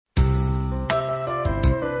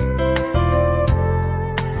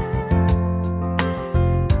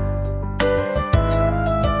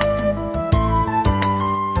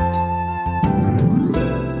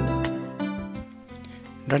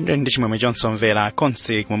Ndandire ndi chimwemwe chonse omvera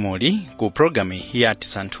konse kumuli ku programu ya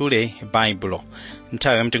Tisanthule Baibulo.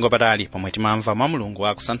 Nthawi yamtengo patali pomwe timamva mwa Mulungu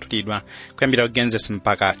akusanthulidwa kuyambira Genesis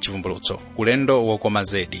mpaka Chivumbulutso, ulendo wokoma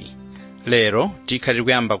zedi. Lero tikhala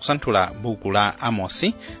kuyamba kusanthula buku la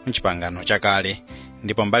Amosi m'Chipangano Chakale,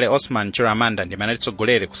 ndipo mbale Osman Chiramanda ndi amene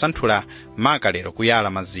atitsogolere kusanthula maka lero kuyala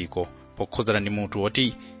maziko pokhudzana ndi mutu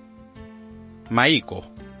woti maiko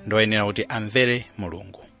ndoyenera kuti amvere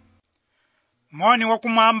Mulungu. Moni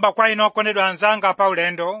wakumwamba kwa inu okondedwa anzanga pa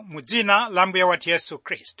ulendo mu dzina la Mbuye wathu Yesu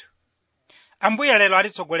Khristu. Ambuye lero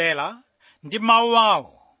atitsogolera ndi mawu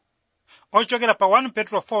awo ochokera pa 1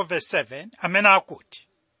 Petro 4:7 amene akuti,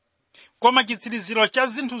 koma chitsiriziro cha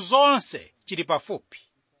zinthu zonse chili pafupi.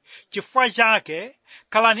 Chifukwa chake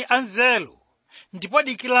khalani anzeru ndipo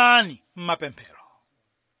dikirani m'mapemphero.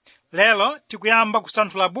 Lero tikuyamba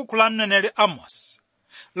kusanthula buku la mneneri Amosi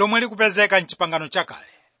lomwe likupezeka m'Chipangano Chakale.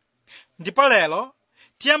 Ndipo lero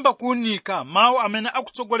tiyamba kuunika mawu amene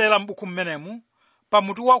akutsogolera m'buku mmenemu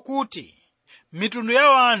pamutu wakuti mitundu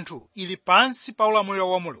ya anthu ili pansi pa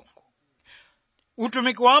ulamuliro wa Mulungu.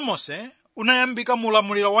 Utumiki wa Amosi unayambika mu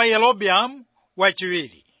ulamuliro wa Yerobeamu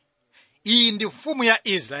wachiwiri. Iyi ndi mfumu ya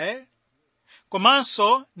Israeli,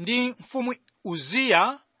 komanso ndi mfumu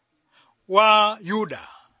Uziya wa Yuda.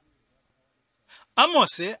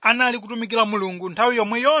 Amosi anali kutumikira Mulungu nthawi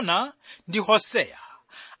yomwe Yona ndi Hoseya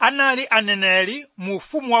anali aneneri mu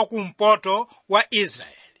ufumu wa kumpoto wa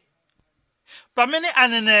Israeli. Pamene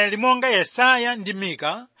aneneri monga Yesaya ndi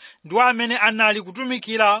Mika ndiwo amene anali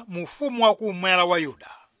kutumikira mu ufumu wa kumwera wa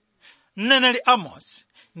Yuda. Mneneri Amosi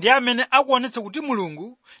ndi amene akuonetsa kuti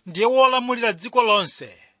Mulungu ndiye wolamulira dziko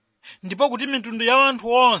lonse, ndipo kuti mitundu ya anthu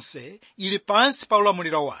onse ili pansi pa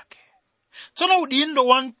ulamuliro wake. Tsono udindo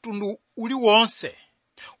wa mtundu uliwonse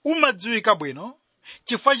umadziwika bwino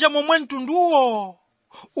chifukwa cha momwe mtunduwo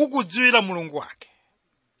ukudziwira Mulungu wake.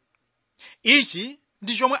 Ichi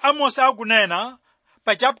ndi chomwe Amosi akunena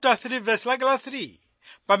pa chapter 3 verse lake la 3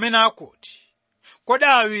 pamene akuti, kodi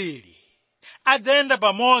awiri adzayenda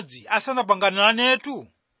pamodzi asanapangananetu?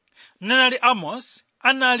 Mneneri Amosi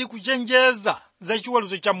anali kuchenjeza za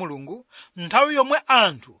chiweruzo cha Mulungu nthawi yomwe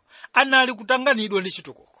anthu anali kutanganidwa ndi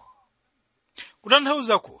chitukuko.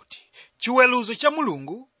 Kutanthauza kuti chiweruzo cha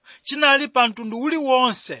Mulungu chinali pa mtundu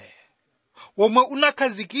uliwonse womwe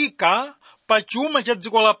unakhazikika pa chuma cha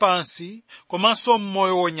dziko lapansi komanso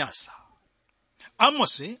m'moyo wonyasa.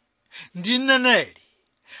 Amosi ndi mneneri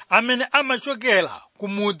amene amachokera ku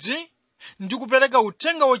mudzi ndi kupereka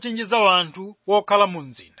uthenga wochenjeza anthu wokhala mu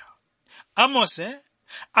mzinda. Amosi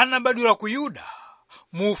anabadwira ku Yuda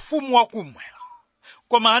mu ufumu wa kumwera,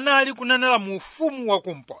 koma anali kunenera mu ufumu wa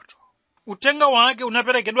kumpoto. Uthenga wake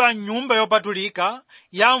unaperekedwa m'nyumba yopatulika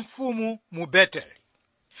ya mfumu mu Beteli.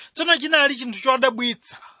 Tsono chinali chinthu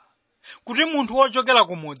chodabwitsa kuti munthu wochokera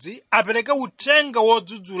ku mudzi apereke uthenga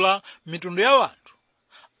wodzudzula mitundu ya anthu.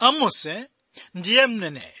 Amosi ndiye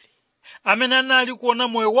mneneri amene anali kuona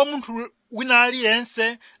moyo wa munthu wina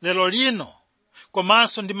aliyense lero lino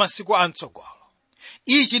komanso ndi masiku amtsogolo.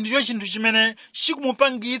 Ichi ndicho chinthu chimene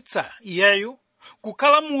chikumupangitsa iyeyu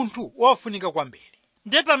kukhala munthu wofunika kwambiri.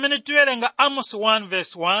 Ndiye pamene tiwerenga Amosi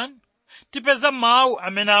 1:1 tipeza mawu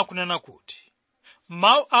amene akunena kuti,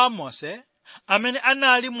 mawu a Amosi amene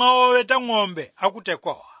anali mwa oweta ng'ombe aku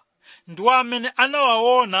Tekowa ndiwo amene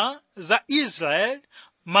anawaona za Israeli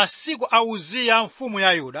masiku a Uziya mfumu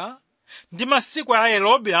ya Yuda ndi masiku a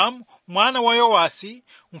Yerobeamu mwana wa Yowasi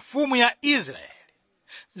mfumu ya Israeli,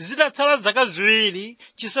 zitatsala zaka ziwiri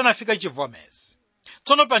chisanafika chivomezi.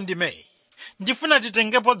 Tsono pa ndimeyi ndifuna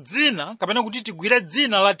titengepo dzina kapena kuti tigwire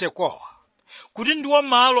dzina la Tekowa kuti ndiwo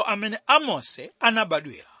malo amene Amosi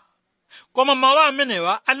anabadwira. Koma malo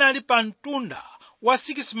amenewa anali pa mtunda wa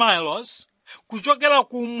 6 miles kuchokera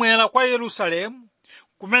kumwera kwa Yerusalemu,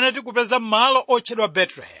 kumene tikupeza malo otchedwa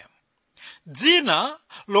Bethlehem. Dzina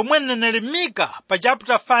lomwe mneneri Mika pa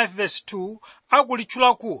chapter 5:2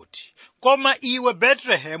 akulitchula kuti, koma iwe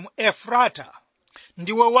Bethlehem Efrata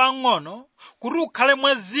ndiwe wang'ono kuti ukhale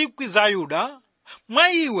mwa zikwi za Yuda,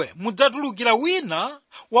 mwa iwe mudzatulukira wina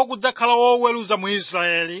wakudzakhala woweruza mu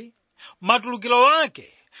Israeli, matulukiro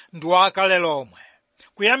ake ndi wakale lomwe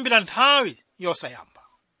kuyambira nthawi yosayamba.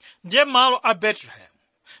 Ndiye malo a Bethlehem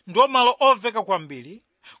ndiwo malo oveka kwambiri,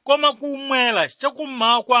 koma kumwera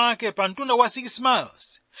chakummawa kwake pa mtunda wa 6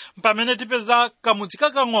 miles pamene tipeza kamudzi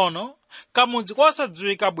kakang'ono, kamudzi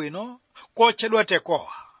kosadziwika bwino kotchedwa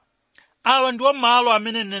Tekowa. Awa ndiwo malo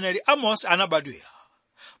amene mneneri Amosi anabadwira,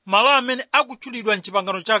 malo amene akutchulidwa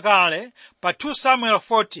m'Chipangano Chakale pa 2 Samuel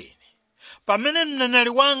 14 pamene mneneri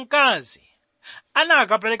wamkazi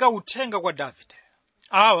anakapereka uthenga kwa Davide.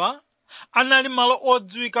 Awa anali malo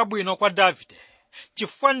odziwika bwino kwa Davide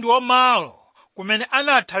chifukwa ndiwo malo kumene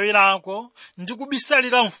anathawirako ndi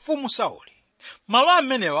kubisalira mfumu Sauli. Malo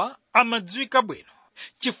amenewa amadziwika bwino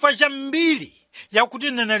chifukwa cha mbiri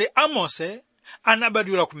yakuti mneneri Amosi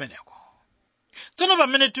anabadwira kumeneko. Tsono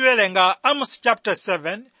pamene tiwerenga Amos chapter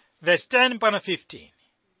 7 verse 10 mpaka 15,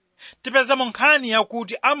 tipeza nkhani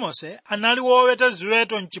yakuti Amosi anali woweta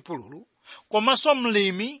ziweto m'chipululu, komanso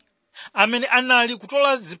mlimi amene anali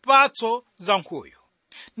kutola zipatso za nkhuyu.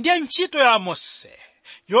 Ndiye ntchito ya Amosi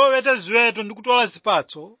yoweta ziweto ndi kutola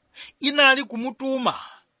zipatso inali kumutuma,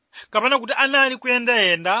 kapena kuti anali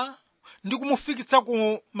kuyendayenda ndi kumufikitsa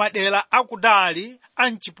ku madera akudali a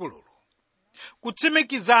m'chipululu,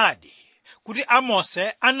 kutsimikizadi kuti Amosi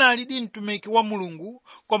anali mtumiki wa Mulungu,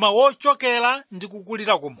 koma wochokera ndi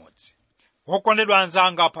kukulira kumudzi. Wokondedwa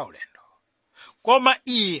anzanga pa ulendo, koma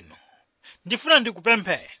inu ndifuna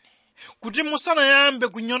ndikupempheni kuti musanayambe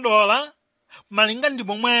kunyodola malinga ndi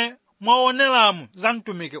momwe mwaoneramu za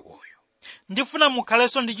mtumiki uyu. Ndifuna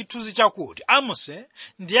mukhalenso ndi chithunzi chakuti Amosi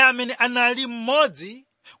ndiye amene anali mmodzi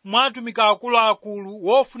mwa atumiki akuluakulu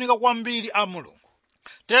wofunika kwambiri a Mulungu.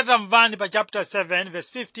 Tamvani pa chapter 7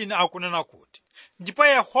 verse 15 akunena kuti, ndipo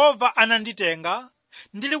Yehova ananditenga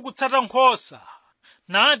ndili kutsata nkhosa,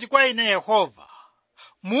 nati kwa ine Yehova,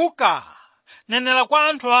 muka nenera kwa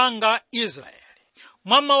anthu anga Israeli.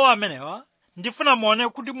 Mwa mawu amenewa ndifuna muone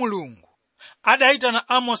kuti Mulungu adayitana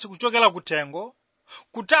Amosi kuchokera kuthengo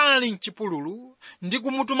kutali m'chipululu ndi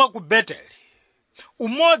kumutuma ku Beteli,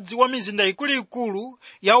 umodzi wa mizinda ikuluikulu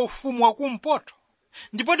ya ufumu wakumpoto.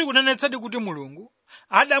 Ndipo tikunenetsadi kuti Mulungu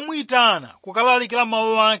adamuyitana kukalalikira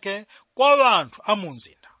mawu ake kwa anthu a mu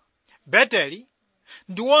mzinda. Beteli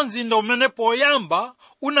ndiwo mzinda umene poyamba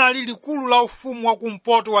unali likulu la ufumu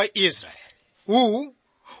wakumpoto wa Israeli. Uwu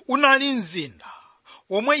unali mzinda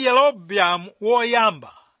womwe Yerobeamu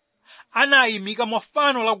woyamba anayimika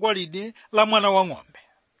mafano la golide la mwana wa ng'ombe.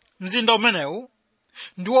 Mzinda umenewu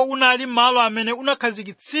ndiwo unali malo amene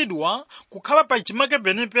unakhazikitsidwa kukhala pa chimake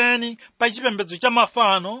penipeni pa chipembedzo cha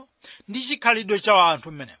mafano ndi chikhalidwe cha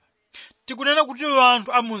anthu mmenemo. Tikunena kuti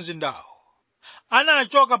anthu a mu mzindawo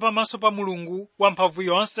anachoka pamaso pa Mulungu wamphamvu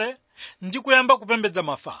yonse ndi kuyamba kupembedza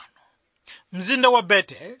mafano. Mzinda wa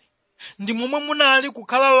Beteli ndi momwe munali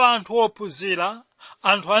kukhala anthu ophunzira,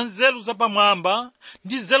 anthu anzeru zapamwamba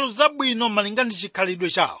ndi nzeru zabwino malinga ndi chikhalidwe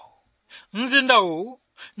chawo. Mzinda uwu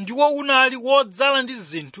ndiwo unali wodzala ndi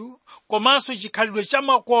zinthu komanso chikhalidwe cha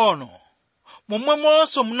makono,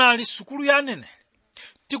 momwemonso munali sukulu ya aneneri.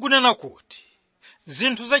 Tikunena kuti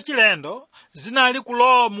zinthu zachilendo zinali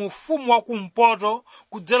kulowa mu ufumu wakumpoto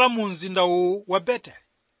kudzera mu mzinda uwu wa Beteli.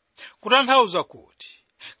 Kutanthauza kuti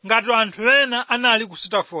ngati anthu ena anali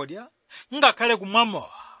kusita fodya ngakhale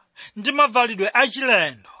kumwamowa ndi mavalidwe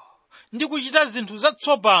achilendo ndi kuchita zinthu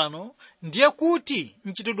zatsopano, ndiye kuti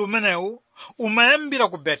mchitidwe umenewu umayambira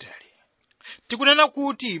ku Beteli. Tikunena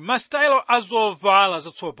kuti masitayilo azovala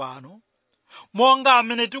zatsopano, monga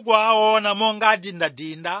amene tikuwaona monga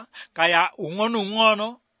adindadinda kaya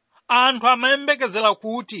ung'onoung'ono, anthu amayembekezera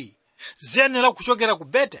kuti ziyenera kuchokera ku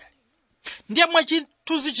Beteli. Ndiye mwa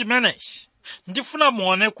chithunzi chimenechi ndifuna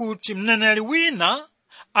muone kuti mneneri wina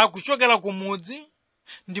akuchokera kumudzi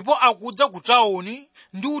ndipo akudza ku tawuni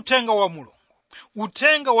ndi uthenga wa Mulungu,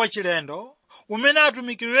 uthenga wachilendo umene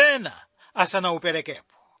atumiki wena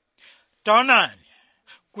asanauperekepo. Taonani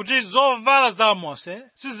kuti zovala za Amosi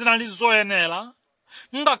sizinali zoyenera,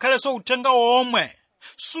 ngakhalenso uthenga womwe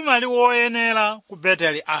sunali woyenera ku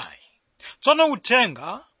Beteli ayi. Tsono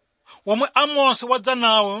uthenga womwe Amosi wadza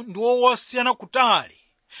nawo ndiwo wosiyana kutali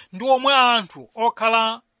ndi womwe anthu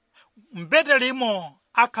okhala m'Betelimo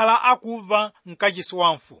akhala akumva mkachisi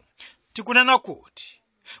wa mfumu. Tikunena kuti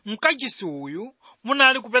mkachisi uyu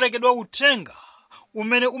munali kuperekedwa uthenga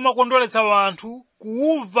umene umakondweretsa anthu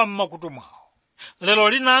kuumva m'makutu mwawo. Lero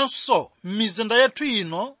linanso m'mizinda yathu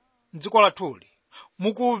ino m'dziko lathuli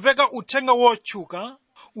mukumveka uthenga wotchuka,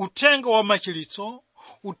 uthenga wa machiritso,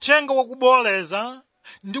 uthenga wakuboleza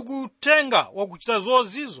ndi uthenga wakuchita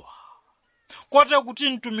zozizwa. Kotero kuti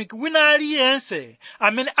mtumiki wina aliyense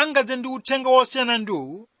amene angadze ndi uthenga wosiyana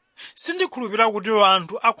ndiwu, sindikhulupirira kuti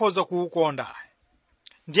anthu akhoza kuukonda.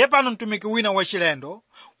 Ndiye pano mtumiki wina wachilendo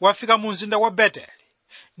wafika mu mzinda wa Beteli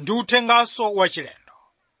ndi uthenganso wachilendo.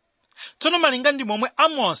 Tsono malinga ndi momwe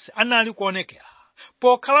Amosi anali kuonekera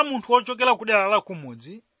pokhala munthu wochokera ku dera la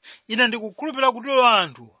kumudzi, ine ndikukhulupirira kuti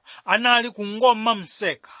anthu anali kungomma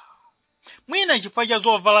mseka. Mwina chifukwa cha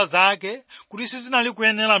zovala zake kuti sizinali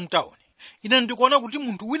kuyenera mtawuni, ine ndikuona kuti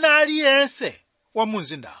munthu wina aliyense wa mu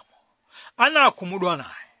mzindamo anakhumudwa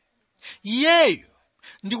naye. Iyeyu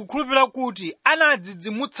ndikukhulupirira kuti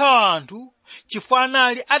anadzidzimutsa anthu chifukwa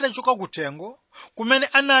anali atachoka kuthengo kumene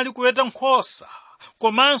anali kuweta nkhosa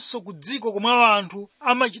komanso ku dziko komwe anthu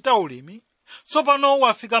amachita ulimi, tsopano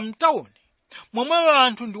wafika mtawuni momwe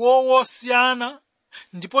anthu ndi wosiyana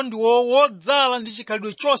ndipo ndi wodzala ndi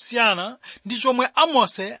chikhalidwe chosiyana ndi chomwe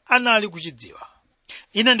Amosi anali kuchidziwa.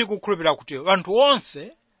 Ine ndikukhulupirira kuti anthu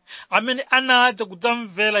onse amene anadza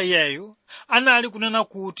kudzamvera iyeyo anali kunena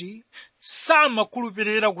kuti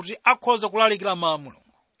samakhulupirira kuti akhoza kulalikira mawu a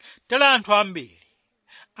Mulungu. Tere anthu ambiri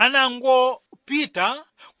anangopita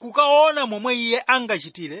kukaona momwe iye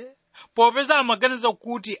angachitire, popeza amaganiza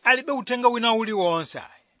kuti alibe uthenga wina uliwonse.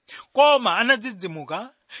 Koma anadzidzimuka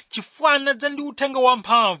chifukwa anadza ndi uthenga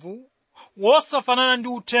wamphamvu wosafanana ndi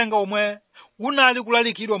uthenga omwe unali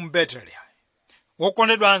kulalikidwa mu Betelehemu.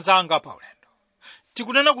 Wokondedwa anzanga pa ulendo,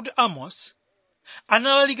 tikunena kuti Amosi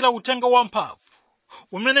analalikira uthenga wamphamvu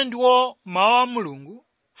umene ndiwo mawu a Mulungu,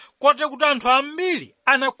 kotero kuti anthu ambiri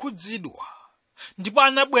anakhudzidwa ndipo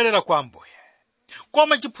anabwerera kwa Ambuye.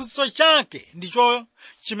 Koma chiphunzitso chake ndicho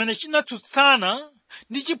chimene chinatsutsana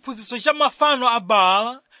ndi chiphunzitso cha mafano a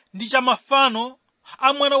Baala ndi cha mafano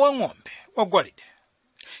a mwana wa ng'ombe wagolide.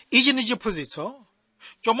 Ichi ndi chiphunzitso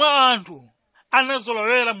chomwe anthu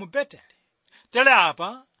anazolowera mu Beteli. Tere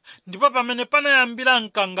apa ndipo pamene panayambira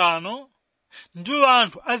mkangano ndi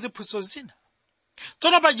anthu a ziphunzitso zina.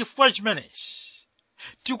 Tsono pa chifukwa chimenechi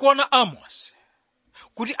tikuona Amosi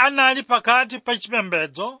kuti anali pakati pa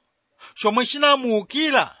chipembedzo chomwe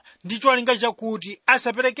chinamuukira ndi cholinga chakuti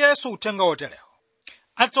asaperekenso uthenga woterewo.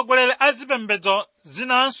 Atsogoleri a zipembedzo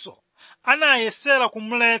zinanso anayesera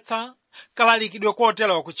kumuletsa kalalikidwe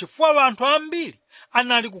koterewa chifukwa anthu ambiri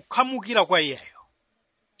anali kukhamukira kwa iyeyo.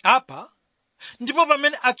 Apa ndipo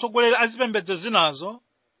pamene atsogoleri a zipembedzo zinazo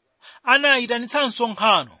anayitanitsa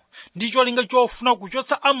msonkhano ndi cholinga chofuna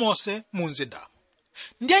kuchotsa Amosi mu mzindamo.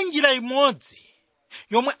 Ndiye njira imodzi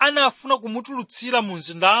yomwe anafuna kumutulutsira mu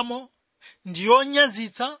mzindamo ndi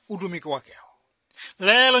yonyazitsa utumiki wakewo.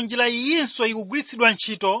 Lero njira iyinso ikugwiritsidwa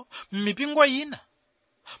ntchito m'mipingo ina.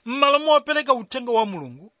 M'malo mopereka uthenga wa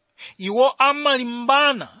Mulungu, iwo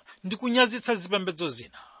amalimbana ndi kunyazitsa zipembedzo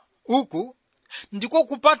zina. Uku ndiko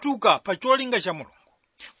kupatuka pa cholinga cha Mulungu.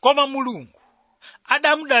 Koma Mulungu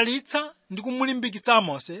adamudalitsa ndi kumulimbikitsa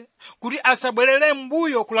Amosi kuti asabwerere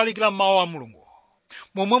mbuyo kulalikira mawu a Mulungu.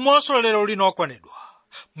 Momwemonso lero lino okondedwa,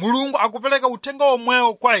 Mulungu akupereka uthenga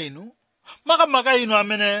omwewo kwa inu, makamaka inu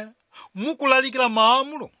amene mukulalikira mawu a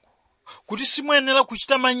Mulungu, kuti simuyenera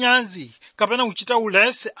kuchita manyazi kapena kuchita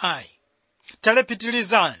ulesi ayi.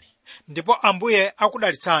 Talepitirizani ndipo Ambuye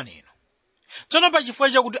akudalitsani inu. Tsono pa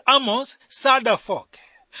chifukwa chakuti Amosi sadafoke,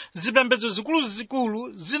 zipembedzo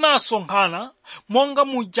zikuluzikulu zinasonkhana monga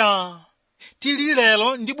muja tili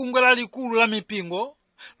lero ndi bungwe lalikulu la mipingo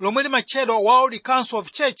lomwe limatchedwa World Council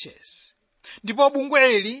of Churches. Ndipo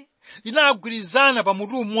bungwe ili linagwirizana pa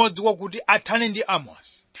mutu umodzi wakuti athane ndi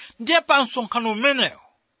Amosi. Ndiye pa msonkhano umenewo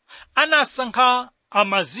anasankha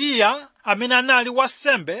Amaziya amene anali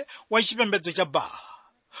wansembe wa chipembedzo cha Baala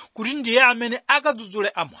kuti ndiye amene akadzudzule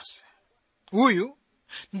Amosi. Uyu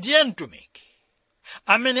ndiye mtumiki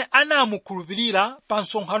amene anamukhulupirira pa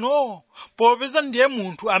msonkhanowo, popeza ndiye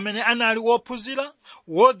munthu amene anali wophunzira,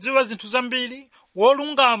 wodziwa zinthu zambiri,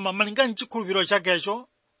 wolungama malinga ndi chikhulupiriro chakecho,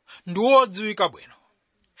 ndi wodziwika bwino.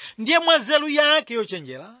 Ndiye mwa nzeru yake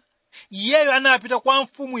yochenjera, iyeyo anapita kwa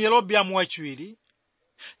mfumu Yerobeamu wachiwiri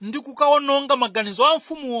ndi kukawononga maganizo a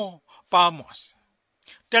mfumuwo pa Amosi.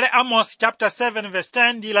 Tere Amos chapter 7 verse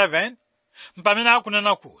 10 ndi 11 pamene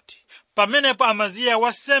akunena kuti pamenepo Amaziya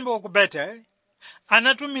wansembe wa ku Beteli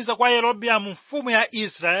anatumiza kwa Yerobeamu mfumu ya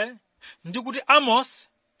Israeli ndi kuti Amosi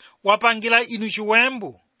wapangira inu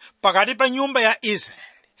chiwembu pakati pa nyumba ya Israeli.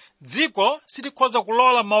 Dziko silikhoza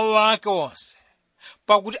kulola mawu ake onse,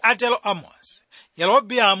 pakuti atero Amosi,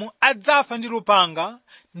 Yerobeamu adzafa ndi lupanga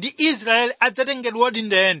ndi Israeli adzatengedwa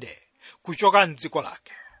ndende kuchoka m'dziko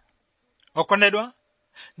lake. Okondedwa,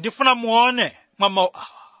 ndifuna muone mwa mawu awa,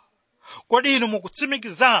 kodi inu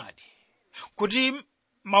mukutsimikizadi kuti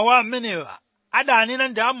mawu amenewa adanena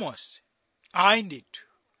ndi Amosi? Ayi ndithu,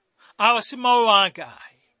 awa si mawu ake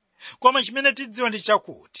ayi. Koma chimene tidziwa ndi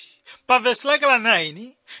chakuti pa verse lake la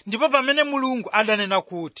 9 ndipo pamene Mulungu adanena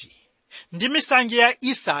kuti ndi misanje ya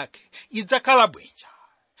Isake idzakhala bwinja,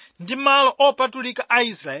 ndi malo opatulika a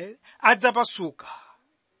Israeli adzapasuka,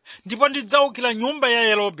 ndipo ndidzawukira nyumba ya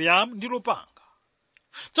Yerobeamu ndi lupanga.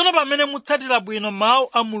 Tsono pamene mutsatira bwino mawu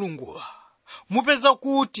a Mulunguwa, mupeza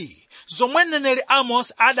kuti zomwe mneneri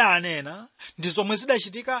Amosi adanena ndi zomwe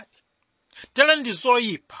zidachitikadi. Tere ndi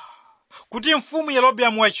zoyipa kuti mfumu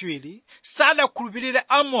Yerobeamu wachiwiri sadakhulupirire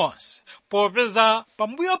Amosi, popeza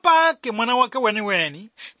pambuyo pake mwana wake weniweni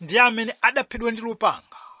ndi amene adaphedwa ndi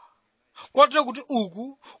lupanga. Kotero kuti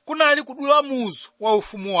uku kunali kudula muzu wa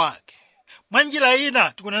ufumu wake, Mwa njira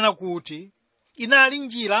ina tikunena kuti inali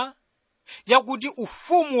njira yakuti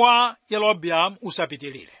ufumu wa Yerobeamu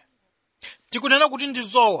usapitirire. Tikunena kuti ndi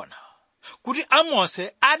zoona kuti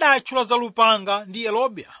Amose adatchula za lupanga ndi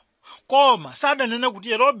Yerobeamu, koma sadanena kuti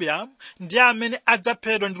Yerobeamu ndiye amene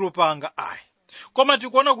adzaphedwa ndi lupanga ayi. Koma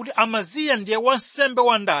tikuona kuti Amaziya ndiye wansembe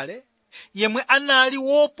wandale yemwe anali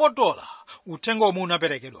wopotola uthenga omwe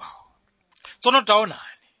unaperekedwawo. Tsono taonani,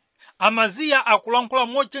 Amaziya akulankhula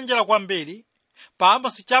mochenjera kwambiri pa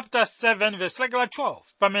Amos chapter 7 verse 12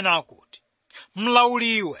 pamene akuti,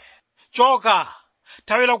 mlauliwe, choka,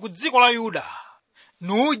 thawira ku dziko la Yuda,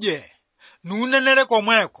 nudye, nunenere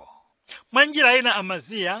komweko. Mwa njira ina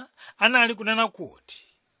Amaziya anali kunena kuti,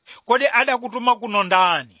 kodi adakutuma kuno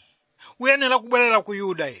ndani? Uyenera kubwerera ku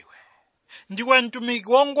Yuda iwe. Ndiwe mtumiki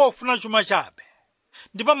wongofuna chuma chabe.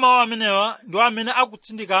 Ndipo mawu amenewa ndiwo amene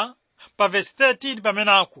akutsindika pa verse 13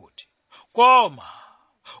 pamene akuti, koma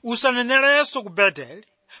usanenerenso ku Beteli,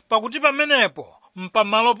 pakuti pamenepo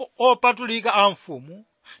mpamalo opatulika a mfumu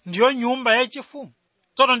ndiyo nyumba yachifumu.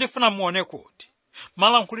 Tsono ndifuna muone kuti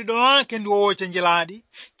malankhulidwe ake ndi wochenjeradi,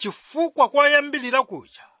 chifukwa koyambirira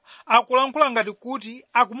kuja akulankhula ngati kuti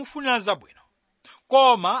akumufunira zabwino,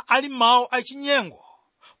 koma ali mawu achinyengo,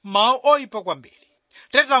 mawu oyipa kwambiri.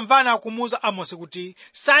 Tamvani akumuwuza Amosi kuti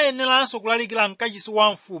sayeneranso kulalikira mkachisi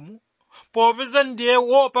wa mfumu, popeza ndiye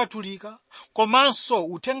wopatulika, komanso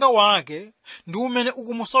uthenga wake ndi umene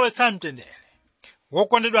ukumusowetsa mtendere.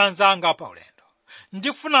 Wokondedwa anzanga pa ulendo,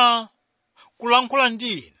 ndifuna kulankhula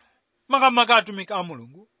ndi inu, makamaka atumiki a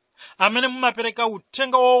Mulungu amene mumapereka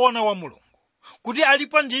uthenga woona wa Mulungu, kuti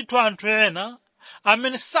alipo ndithu anthu ena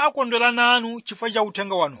amene sakondwera nanu chifukwa cha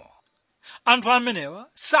uthenga wanuwo. Anthu amenewa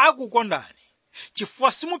sakukondani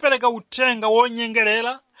chifukwa simupereka uthenga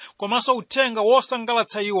wonyengerera, komanso uthenga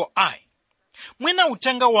wosangalatsa iwo ayi. Mwina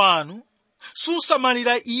uthenga wanu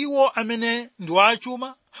susamalira iwo amene ndi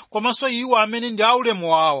achuma, komanso iwo amene ndi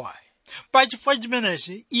aulemu wawo ayi. Pa chifukwa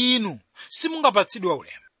chimenechi inu simungapatsidwe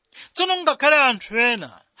ulemu. Tsono ngakhale anthu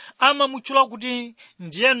ena amamutchula kuti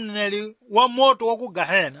ndiye mneneri wa moto wa ku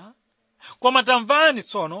Gehena, koma tamvani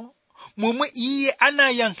tsono momwe iye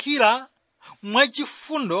anayankhira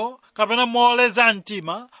mwachifundo kapena moleza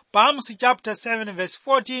mtima pa Amos chapter 7 verse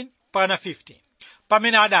 14 pana 15,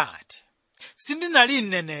 pamene adati, sindinali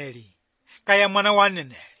mneneri kaya mwana wa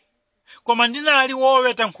mneneri, koma ndinali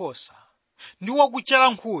woweta nkhosa ndi wakuchera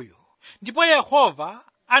nkhuyu, ndipo Yehova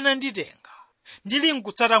ananditenga ndili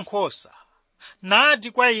nkutsata nkhosa,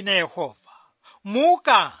 nati kwa ine Yehova,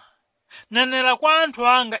 muka, nenera kwa anthu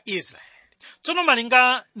anga Israeli. Tsono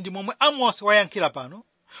malinga ndi momwe Amosi wayankhira pano,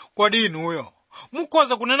 kodi inuyo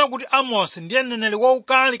mukhoza kunena kuti Amosi ndiye mneneri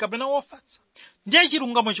waukali kapena wofatsa? Ndiye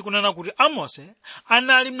chilungamo chikunena kuti Amosi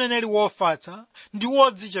anali mneneri wofatsa ndi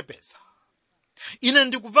wodzichepetsa. Ine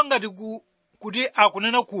ndikupva ngati kuti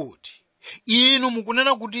akunena kuti inu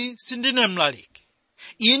mukunena kuti sindine mlaliki.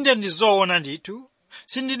 Inde ndi zoona ndithu,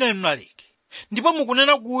 sindine mlaliki. Ndipo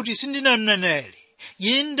mukunena kuti sindine mneneri.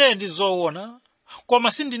 Inde ndi zoona,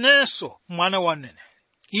 koma sindinenso mwana wa mneneri.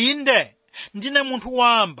 Inde ndine munthu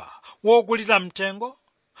wamba wokulira mtengo,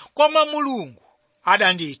 koma Mulungu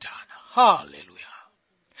adandiyitana. Haleluya.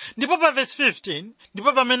 Ndipo pa verse 15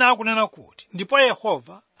 ndipo pamene akunena kuti, ndipo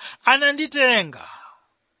Yehova ananditenga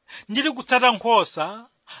ndili kutsata nkhosa,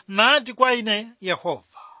 nati kwa ine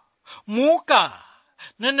Yehova, muka,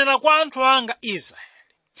 nenera kwa anthu anga Israeli.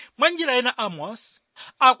 Mwa njira ina Amos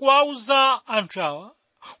akuwauza anthu awa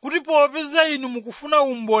kuti popeza inu mukufuna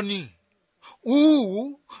umboni,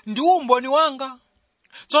 uwu ndi umboni wanga.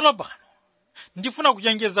 Tsono pano ndifuna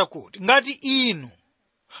kuchenjeza kuti ngati inu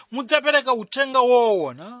mudzapereka uthenga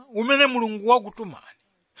woona umene Mulungu wakutumani,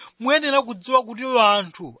 muyenera kudziwa kuti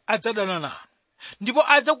anthu adzadana nanu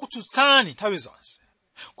ndipo adzakutsutsani nthawi zonse.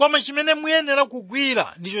 Koma chimene muyenera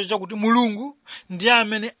kugwira ndicho chakuti Mulungu ndiye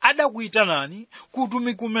amene adakuyitanani ku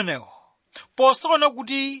utumiki umenewo, posaona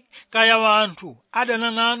kuti kaya anthu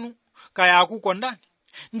adana nanu kaya akukondani.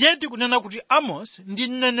 Ndiye tikunena kuti Amos ndi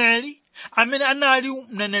mneneri amene anali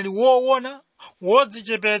mneneri woona,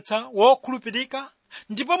 wodzichepetsa, wokhulupirika,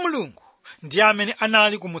 ndipo Mulungu ndiye amene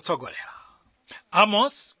anali kumutsogolera.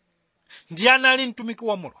 Amos ndiye anali mtumiki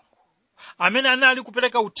wa Mulungu amene anali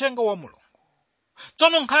kupereka uthenga wa Mulungu.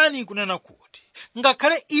 Tsono nkhani kunena kuti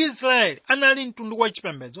ngakhale Israeli anali mtundu wa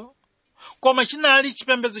chipembedzo, koma chinali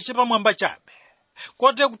chipembedzo chapamwamba chabe,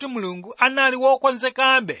 kote kuti Mulungu anali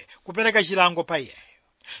wokonzekabe kupereka chilango pa iyeyo.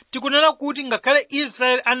 Tikunena kuti ngakhale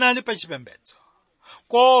Israeli anali pa chipembedzo,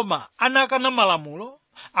 koma anakana malamulo,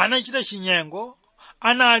 anachita chinyengo,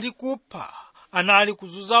 anali kupha, anali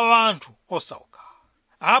kuzunza anthu osauka.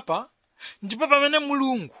 Apa ndipo pamene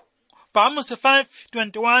Mulungu pa Amosi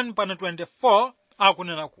 5:21-24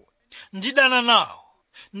 akunena kuti, ndidana nawo,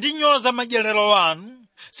 ndinyoza madyerero anu,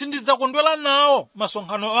 sindidzakondwera nawo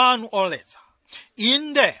masonkhano anu oletsa.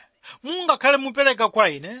 Inde mungakhale mupereka kwa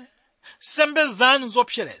ine nsembe zanu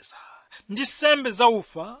zopsereza ndi nsembe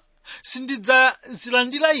zaufa,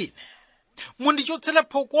 sindidzazilandira ine. Mundichotsere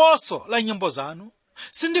phokoso la nyimbo zanu,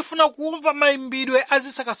 sindifuna kumva mayimbidwe a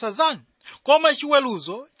zisakasa zanu. Koma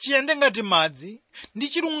chiweruzo chiyende ngati madzi ndi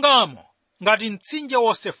chilungamo ngati mtsinje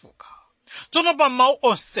wosefuka. Tsono pa mawu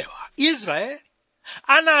onsewa Israeli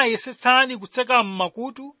anayesetsani kutseka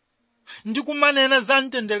m'makutu ndi kumanena za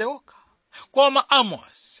mtendere okha. Koma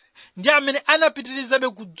Amosi ndi amene anapitirizabe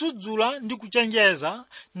kudzudzula ndi kuchenjeza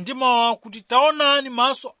ndi mawu kuti, taonani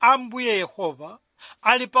maso a Ambuye Yehova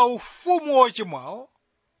ali pa ufumu wochimwawo,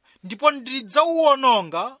 ndipo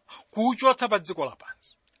ndidzauwononga kuwuchotsa pa dziko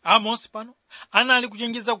lapansi. Amosi pano anali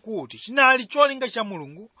kuchenjeza kuti chinali cholinga cha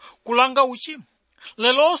Mulungu kulanga uchimo.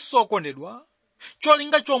 Lelonso okondedwa,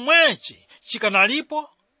 cholinga chomwechi chikanalipo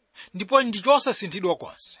ndipo ndi chosasinthidwa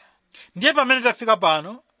konse. Ndiye pamene tafika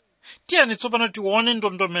pano, tiyeni tsopano tione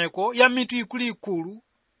ndondomeko ya mitu ikuluikulu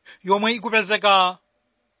yomwe ikupezeka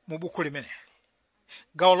mu buku limeneli.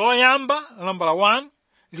 Gawo loyamba nambala 1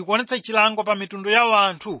 likuonetsa chilango pa mitundu ya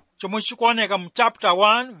anthu, chomwe chikuoneka mu chapter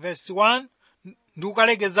 1 verse 1 ndi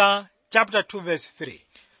kukalekeza chapter 2 verse 3.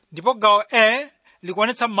 Ndipo gawo A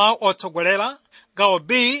likuonetsa mawu otsogolera. Gawo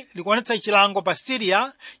B likuonetsa chilango pa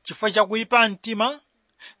Syria chifukwa cha kuyipa mtima,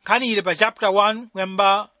 nkhani ili pa chapter 1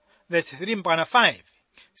 kuyamba verse 3 mpaka 5.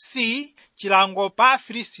 C chilango pa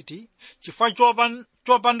Afilisti chifukwa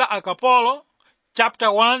chopanda akapolo, chapter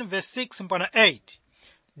 1 verse 6 mpaka 8.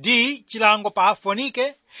 D chilango pa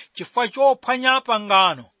Afonike chifukwa chophwanya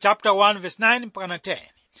pangano, chapter 1 verse 9 mpaka 10.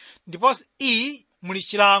 Ndipo E muli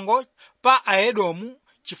chilango pa Aedomu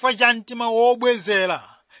chifukwa cha mtima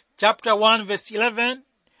wobwezera, chapter 1 verse 11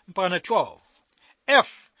 mpaka 12.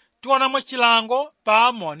 F tionamo chilango pa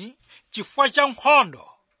Amoni chifukwa cha nkhondo,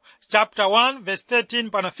 chapter 1 verse 13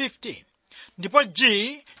 mpaka 15. Ndipo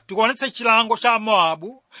G tikuonetsa chilango cha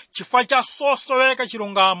Moabu chifukwa cha sosoweka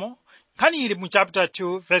chilungamo, nkhani ili mu chapter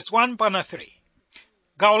 2 verse 1 mpaka 3.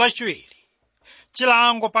 Gawo lachiwiri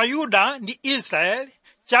chilango pa Yuda ndi Israeli,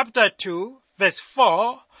 chapter 2 verse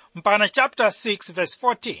 4 mpaka chapter 6 verse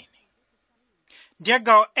 14. Ndiye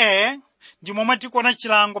gawo A ndi momwe tikuona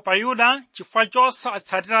chilango pa Yuda chifukwa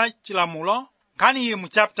chosatsatira chilamulo, nkhani ili mu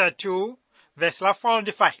chapter 2 verse 4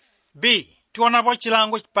 ndi 5. B tionapo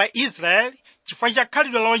chilango pa Israeli chifukwa cha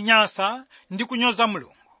khalidwe lonyansa ndi kunyoza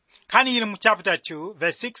Mulungu, nkhani ili mu chapter 2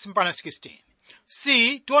 verse 6 mpaka 16.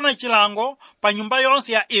 C tiona chilango pa nyumba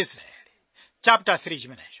yonse ya Israeli, chapter 3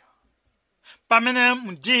 chimenecho. Pamene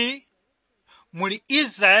mu D muli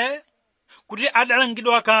Israeli kuti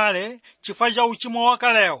adalangidwa kale chifukwa cha uchimo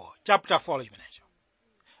wakalewo, chapter 4 chimenecho.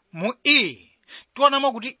 Mu E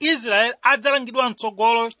tionamo kuti Israeli adzalangidwa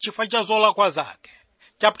mtsogolo chifukwa cha zolakwa zake,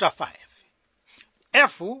 chapter 5.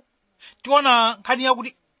 F tiona nkhani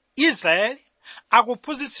yakuti Israeli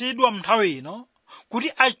akuphunzitsidwa mnthawi ino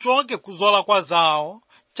kuti achoke ku zolakwa zawo,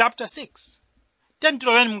 chapter 6.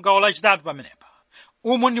 Tentiloweni mgawo lachitatu pamenepa.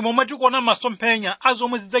 Umu ndi momwe tikuona masomphenya a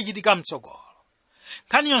zomwe zidzachitika mtsogolo.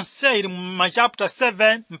 Nkhani yonse ili mu chapter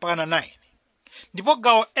 7 mpaka 9. Ndipo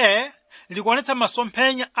gawo A likuonetsa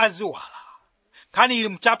masomphenya a ziwala, nkhani ili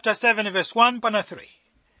mu chapter 7 verse 1 mpaka 3.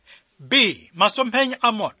 B masomphenya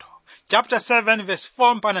a moto, chapter 7 verse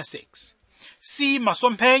 4 mpaka 6. C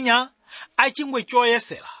masomphenya a chingwe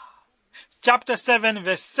choyesera, chapter 7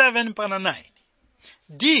 verse 7 mpaka 9.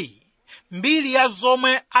 D mbiri ya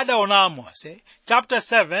zomwe adaona Mose, chapter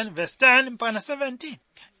 7 verse 10 mpaka 17.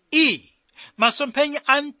 E masomphenya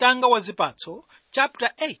a mtanga wa zipatso,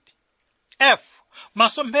 chapter 8. F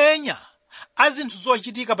masomphenya a zinthu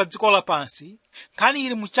zochitika pa dziko lapansi, nkhani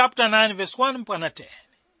ili mu chapter 9 verse 1 mpaka 10.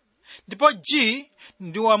 Ndipo G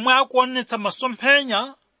ndi womwe akuonetsa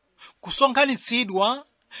masomphenya kusonkhanitsidwa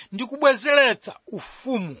ndi kubwezeretsa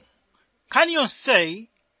ufumu, nkhani yonseyi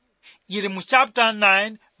ili mu chapter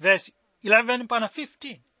 9 verse 11 mpaka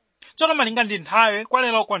 15. Tsono malinga ndi nthawi kwa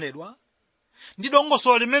lero okondedwa, ndi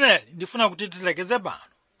dongosolo limeneli ndifuna kuti tilekeze pano,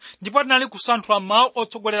 ndipo tinali kusanthula mawu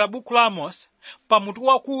otsogolera buku la Amosi pamutu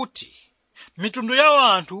wakuti mitundu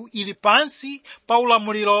ya anthu ili pansi pa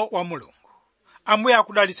ulamuliro wa Mulungu. Ambuye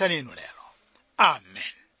akudalitsani inu lero. Amen.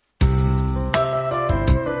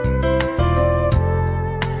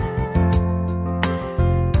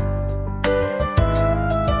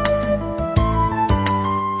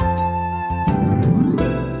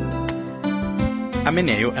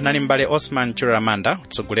 ameneyo anali m'bale Osman Chiramanda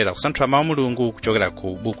kutsogolera kusanthula mawu Mulungu kuchokera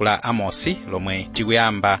ku buku la Amosi lomwe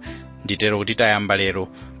tikuyamba nditero kuti tayamba lero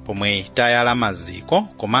pomwe tayala maziko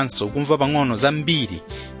komanso kumva pang'ono zambiri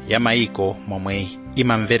ya maiko momwe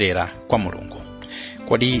imamverera kwa Mulungu.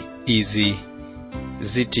 Kodi izi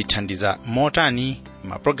zitithandiza motani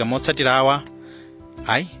mapulogalamu otsatira awa?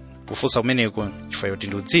 Kufunsa kumeneko chifukwa choti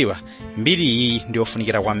ndikudziwa mbiri iyi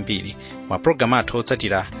ndiofunikira kwambiri mapulogalamu athu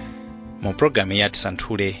otsatira mu pulogalamu ya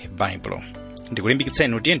Tisanthule Baibulo.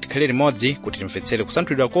 Ndikulimbikitseni kuti tikhale limodzi kuti timvetsere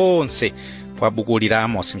kusanthulidwa konse kwa buku la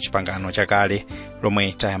Amosi m'Chipangano chakale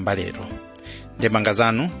lomwe tayamba lero. Ndemanga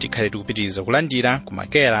zanu tikhale tikupitiriza kulandira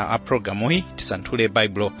kumakera a pulogalamu iyi Tisanthule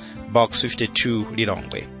Baibulo Box 52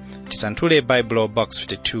 Lilongwe. Tisanthule Baibulo Box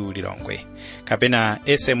 52 Lilongwe. Kapena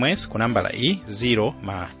SMS ku nambala iyi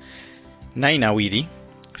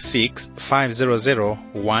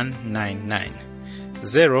 09265000199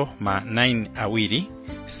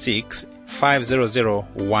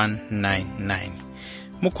 09265000199.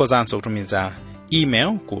 Mukhozanso kutumiza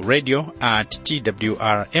email ku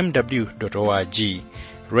radio@twrmw.org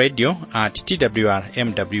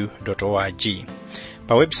radio@twrmw.org.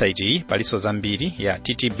 Pa website iyi paliso zambiri ya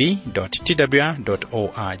ttb.twr.org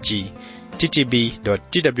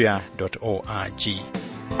ttb.twr.org.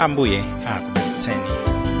 Ambuye akudalitseni.